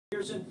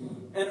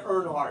Pearson and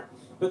Earnhardt.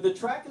 But the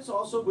track has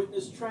also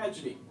witnessed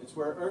tragedy. It's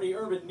where Ernie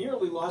Irvan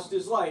nearly lost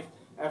his life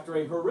after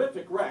a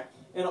horrific wreck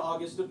in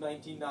August of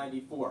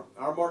 1994.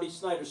 Our Marty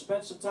Snyder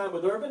spent some time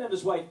with Irvan and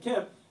his wife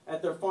Kim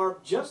at their farm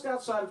just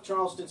outside of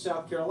Charleston,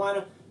 South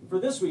Carolina for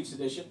this week's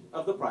edition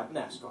of the Pride of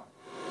NASCAR.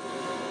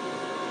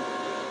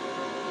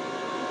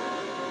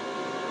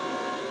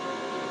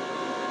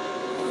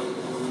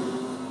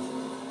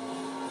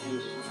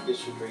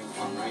 This your dream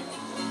farm, right?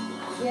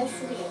 Yes,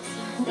 it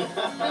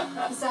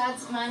is.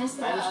 Besides, minus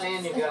the I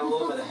understand you've got a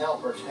little bit of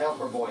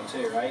helper boy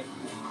too, right?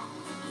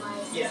 My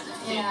assistant.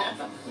 Yeah.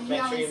 Yeah.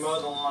 Make sure you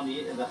mow the lawn.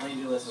 The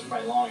honey-do list is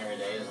probably long every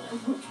day,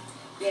 isn't it?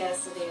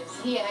 Yes, it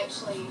is. He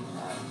actually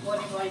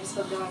wasn't what he was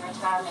supposed to do in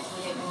retirement.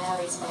 He didn't know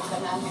he was supposed to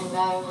come down here and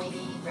mow, weed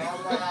eat,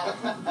 round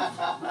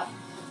up.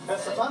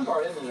 That's the fun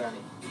part, isn't it, Ernie?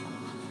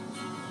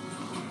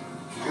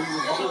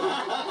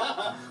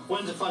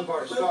 When's the fun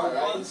part start,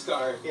 right? Fun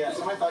start. Yeah,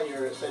 somebody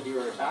thought said you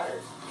were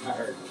retired, I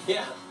heard.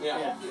 Yeah.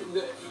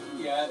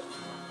 Yeah,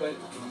 but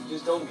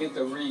just don't get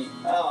the read.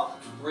 Oh.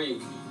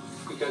 Read.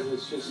 Because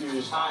it's just, you're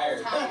just tired.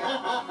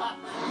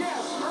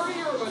 Yes,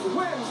 Ernie Irvan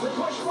wins the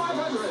Push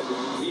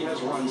 500. He has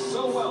run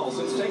so well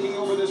since taking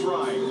over this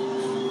ride.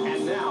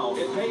 And now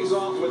it pays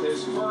off with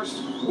his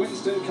first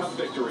Winston Cup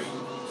victory.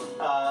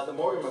 The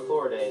Morgan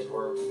McClure days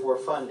were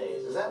fun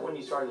days. Is that when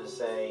you started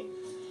to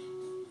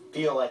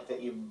feel like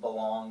that you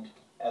belonged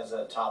as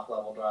a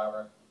top-level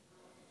driver?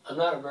 I'm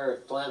not a very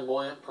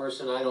flamboyant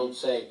person. I don't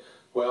say,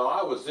 well,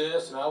 I was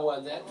this and I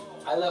wasn't that.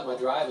 I let my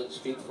driving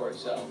speak for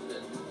itself.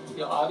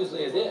 And,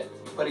 obviously I did.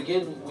 But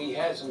again, we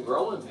had some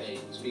growing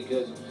pains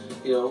because,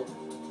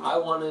 I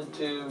wanted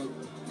to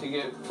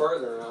get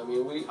further. I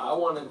mean, I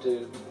wanted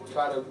to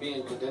try to be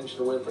in contention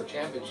to win for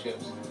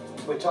championships.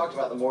 We talked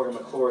about the Morgan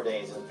McClure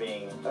days as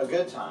being a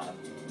good time,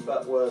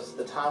 but was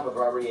the time of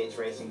Robert Yates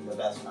Racing the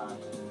best time?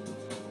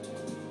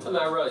 I mean,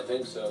 I really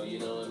think so.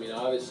 I mean,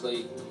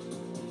 obviously,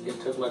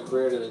 it took my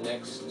career to the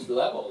next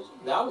level.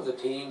 That was a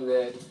team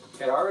that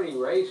had already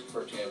raced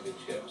for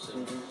championships,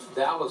 and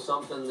that was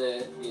something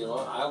that,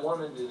 I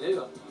wanted to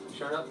do.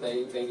 Sure enough,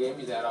 they gave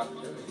me that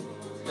opportunity.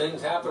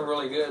 Things happened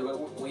really good,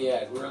 but we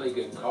had really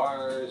good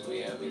cars.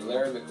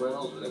 Larry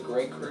McReynolds was a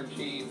great crew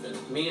chief,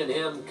 and me and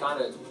him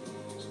kind of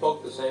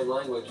spoke the same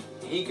language.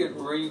 He could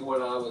read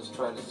what I was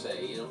trying to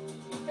say,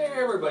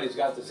 Everybody's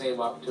got the same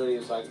opportunity.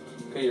 It's like,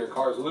 okay, your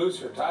car's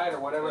loose or tight or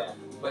whatever, yeah.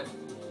 But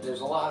there's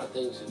a lot of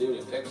things to do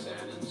to fix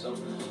that. And so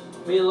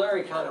me and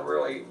Larry kind of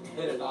really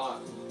hit it off.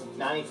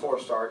 94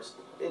 starts.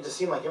 It just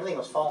seemed like everything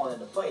was falling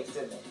into place,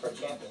 didn't it, for a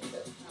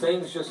championship?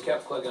 Things just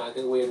kept clicking. I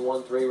think we had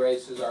won 3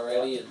 races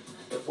already, and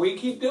if we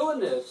keep doing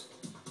this,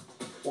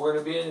 we're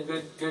going to be in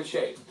good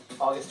shape.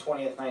 August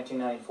 20th,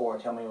 1994.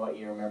 Tell me what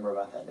you remember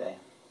about that day.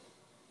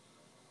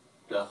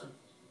 Nothing.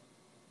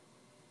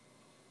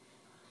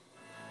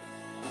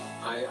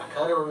 I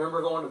kind of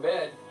remember going to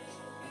bed,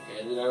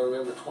 and then I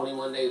remember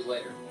 21 days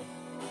later,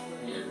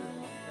 and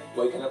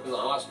waking up in the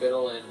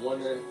hospital and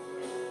wondering,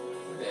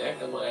 where the heck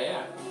am I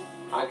at?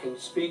 I can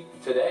speak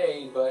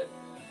today, but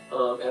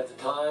at the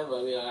time,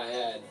 I mean,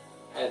 I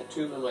had a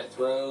tube in my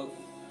throat,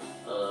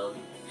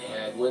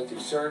 went through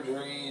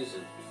surgeries,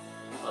 and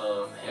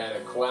had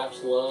a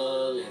collapsed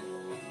lung,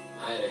 and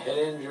I had a head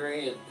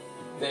injury, and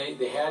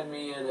they had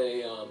me in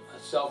a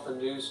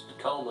self-induced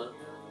coma.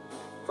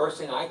 First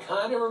thing I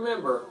kind of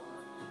remember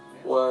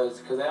was,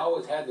 because I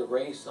always had the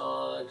race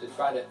on to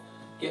try to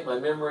get my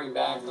memory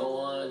back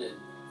on, and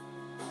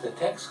the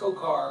Texaco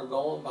car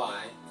going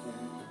by,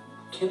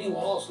 Kenny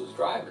Wallace was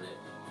driving it.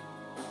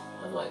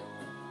 I'm like,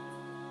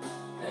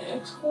 what the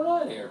heck's going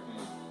on here?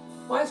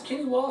 Why is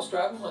Kenny Wallace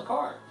driving my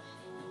car?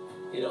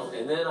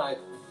 And then I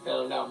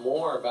found out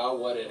more about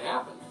what had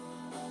happened.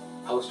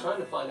 I was trying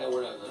to find out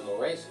when I was going to go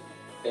racing.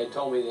 They had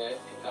told me that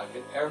if I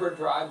could ever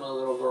drive my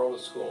little girl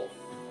to school,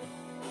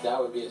 that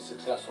would be a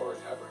successful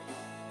recovery.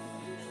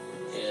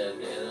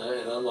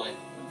 And I'm like,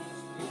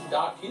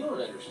 Doc, you don't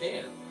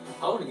understand.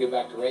 I want to get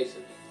back to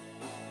racing.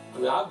 I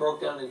mean, I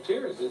broke down in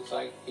tears. It's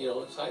like, this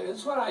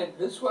is what I know.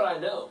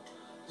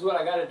 This is what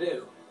I got to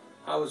do.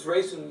 I was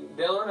racing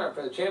Dale Earnhardt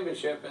for the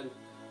championship, and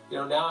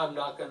now I'm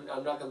not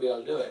gonna be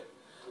able to do it.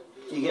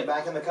 You get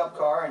back in the Cup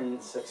car,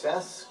 and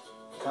success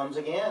comes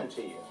again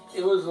to you.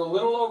 It was a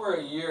little over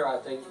a year, I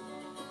think,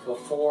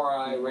 before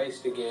I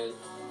raced again.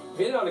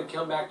 Being able to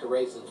come back to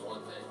racing is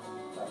one thing,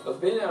 but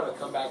being able to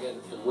come back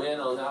and win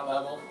on that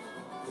level,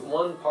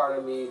 one part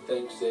of me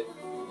thinks that,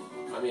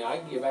 I mean, I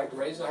can get back to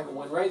racing, I can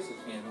win races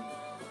again.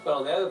 But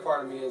on the other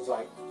part of me is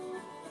like,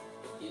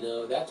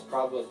 that's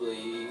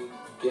probably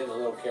getting a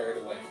little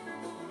carried away.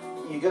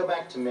 You go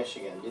back to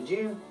Michigan. Did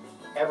you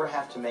ever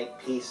have to make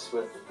peace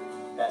with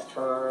that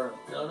turn?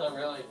 No, not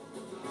really,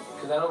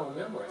 because I don't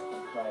remember it.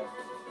 Right.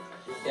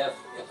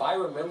 If I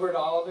remembered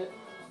all of it,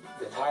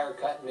 the tire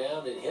cutting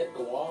down and hit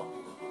the wall,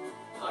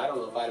 I don't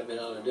know if I'd have been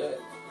able to do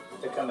it.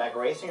 To come back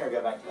racing or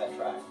go back to that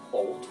track?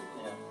 Both.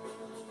 Yeah.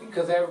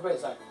 Because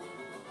everybody's like,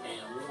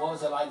 man, what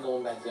was it like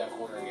going back to that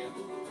corner again?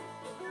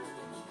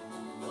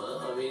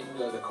 Well, I mean,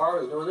 the car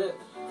was doing it.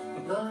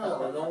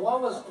 No,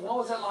 what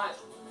was it like?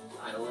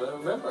 I don't really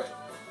remember it.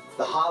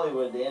 the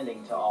Hollywood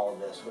ending to all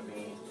of this would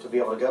be to be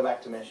able to go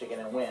back to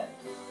Michigan and win.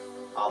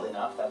 Oddly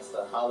enough, that's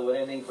the Hollywood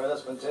ending for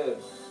this one too.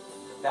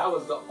 That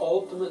was the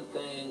ultimate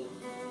thing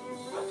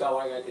I felt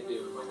like I could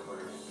do in my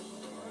career,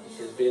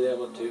 is being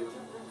able to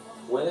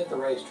win at the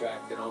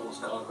racetrack that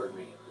almost conquered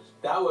me.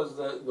 That was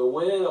the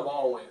win of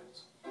all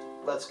wins.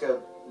 Let's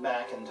go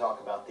back and talk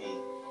about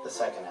the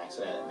second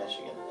accident at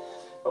Michigan.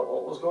 But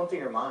what was going through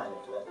your mind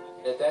after that?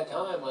 At that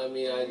time, I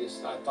mean, I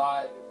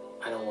thought,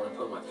 I don't want to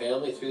put my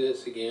family through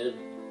this again.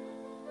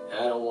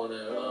 I don't want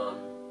to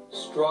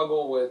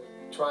struggle with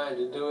trying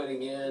to do it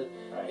again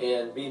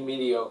and be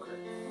mediocre.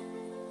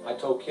 I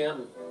told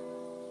Kim,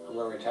 I'm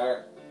going to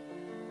retire.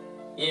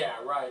 Yeah,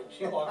 right.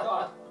 She walked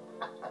off.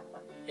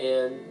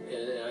 And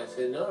I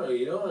said, no,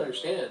 you don't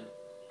understand.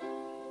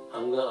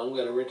 I'm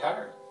going to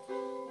retire.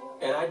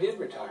 And I did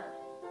retire.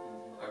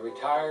 I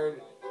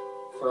retired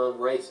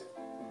from racing.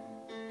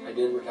 I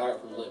didn't retire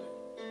from living.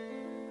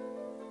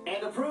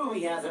 And to prove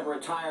he hasn't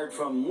retired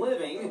from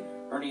living,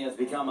 Ernie has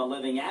become a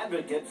living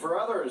advocate for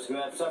others who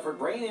have suffered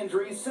brain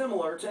injuries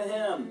similar to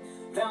him,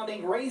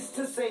 founding Race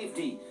to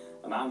Safety,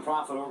 a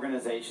nonprofit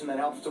organization that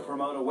helps to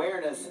promote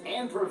awareness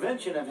and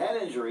prevention of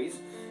head injuries,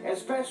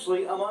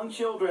 especially among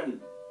children.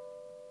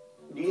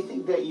 Do you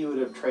think that you would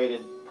have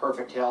traded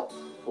perfect health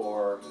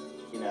for,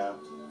 you know,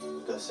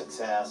 the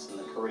success and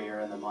the career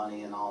and the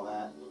money and all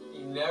that?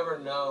 You never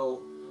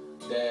know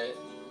that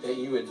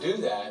you would do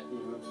that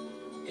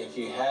if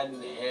you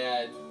hadn't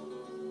had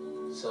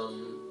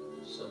some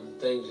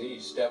things that you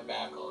step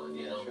back on,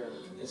 you know. Sure.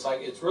 It's like,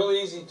 it's really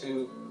easy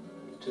to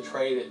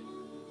trade it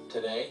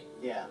today.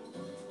 Yeah.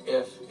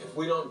 If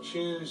we don't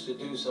choose to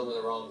do some of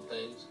the wrong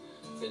things,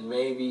 then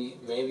maybe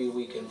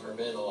we can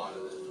prevent a lot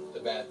of the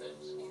bad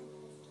things.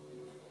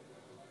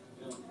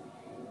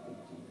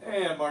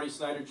 And Marty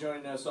Snyder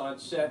joining us on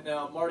set.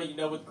 Now, Marty, you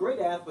know, with great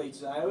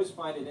athletes, I always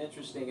find it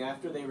interesting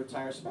after they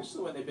retire,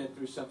 especially when they've been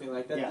through something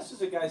like that. Yeah. This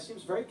is a guy who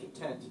seems very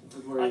content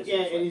with where he is.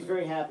 Yeah, and he's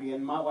very happy.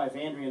 And my wife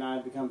Andrea and I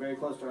have become very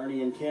close to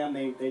Ernie and Kim.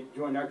 They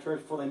joined our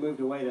church before they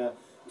moved away to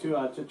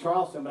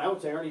Charleston. But I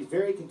would say Ernie's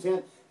very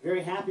content,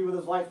 very happy with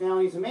his life now.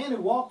 And he's a man who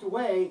walked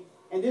away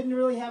and didn't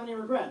really have any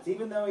regrets,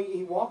 even though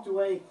he walked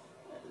away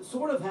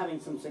sort of having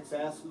some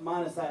success,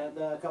 minus that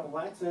a couple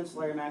of accidents,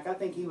 Larry Mack. I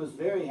think he was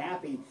very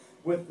happy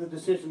with the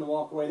decision to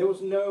walk away. There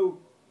was no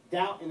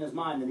doubt in his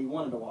mind that he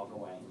wanted to walk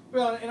away.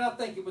 Well, and I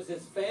think it was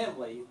his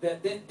family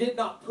that did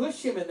not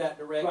push him in that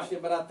direction,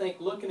 but I think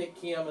looking at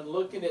Kim and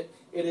looking at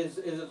his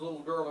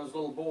little girl and his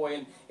little boy,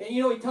 and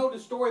you know, he told a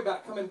story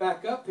about coming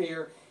back up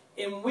here,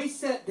 and we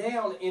sat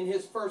down in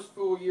his first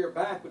full year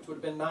back, which would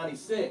have been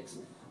 96.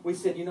 We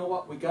said, you know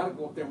what, we got to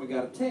go up there and we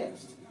got to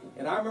test.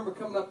 And I remember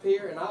coming up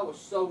here, and I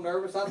was so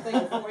nervous. I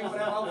think before he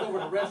went out, I was over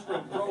in the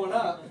restroom throwing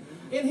up.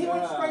 And he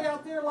went straight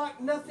out there like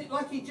nothing,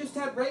 like he just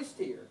had raced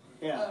here.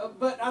 Yeah.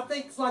 But I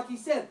think it's like he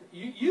said,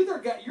 you're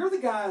the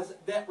guys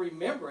that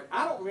remember it.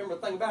 I don't remember a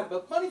thing about it.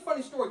 But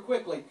funny story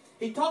quickly.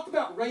 He talked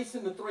about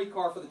racing the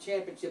 3-car for the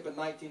championship in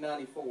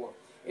 1994.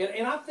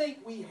 And I think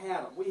we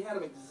had him. We had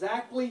him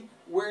exactly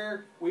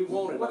where we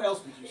wanted him. What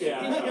else would you say?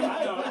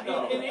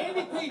 And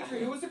Andy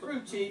Petrie, who was the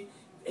crew chief,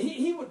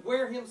 he would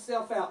wear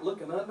himself out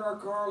looking under our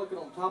car, looking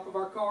on top of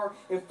our car.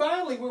 And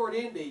finally we were at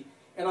Indy,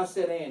 and I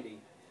said, Andy,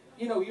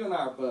 you know, you and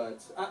I are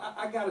buds.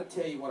 I got to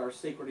tell you what our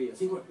secret is.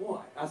 He went,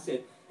 what? I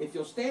said, if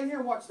you'll stand here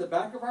and watch the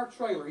back of our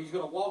trailer, he's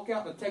going to walk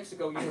out in a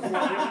Texaco uniform. Here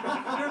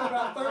in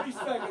about 30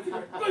 seconds. He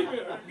went, leave me,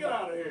 get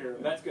out of here.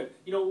 That's good.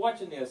 You know,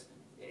 watching this,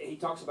 he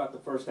talks about the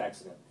first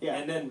accident. Yeah.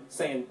 And then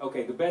saying,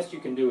 okay, the best you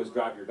can do is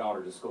drive your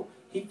daughter to school.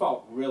 He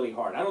fought really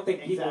hard. I don't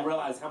think people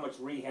realize how much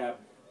rehab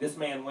this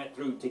man went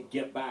through to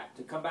get back,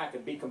 to come back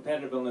and be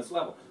competitive on this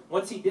level.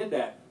 Once he did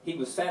that, he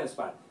was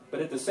satisfied.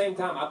 But at the same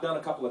time, I've done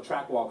a couple of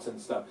track walks and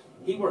stuff.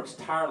 He works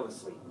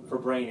tirelessly for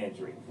brain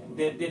injury.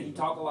 Did he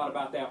talk a lot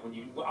about that when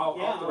you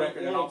off the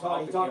record? He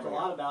talked a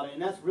lot about it,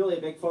 and that's really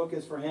a big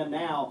focus for him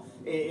now,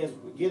 is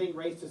getting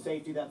Race to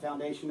Safety, that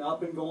foundation,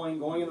 up and going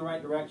in the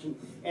right direction.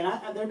 And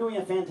they're doing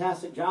a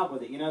fantastic job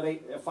with it. You know,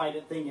 they fight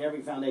a thing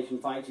every foundation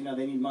fights. You know,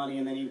 they need money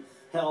and they need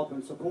help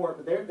and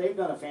support, but they've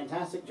done a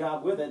fantastic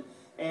job with it.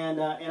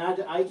 And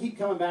I keep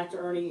coming back to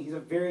Ernie. He's a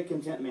very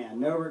content man,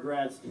 no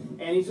regrets,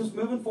 and he's just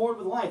moving forward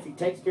with life. He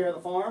takes care of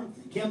the farm.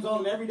 Kim's on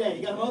him every day.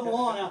 You got to mow the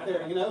lawn out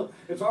there. You know,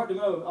 it's hard to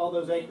mow all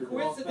those acres.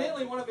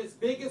 Coincidentally, one of his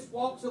biggest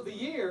walks of the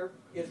year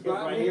is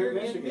right here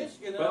in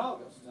Michigan in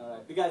August. All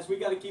right, guys, we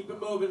got to keep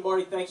it moving.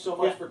 Marty, thanks so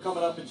much for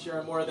coming up and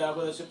sharing more of that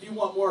with us. If you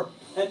want more,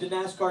 head to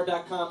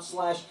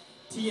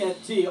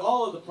NASCAR.com/TNT.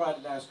 All of the Pride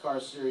of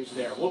NASCAR series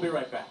there. We'll be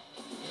right back.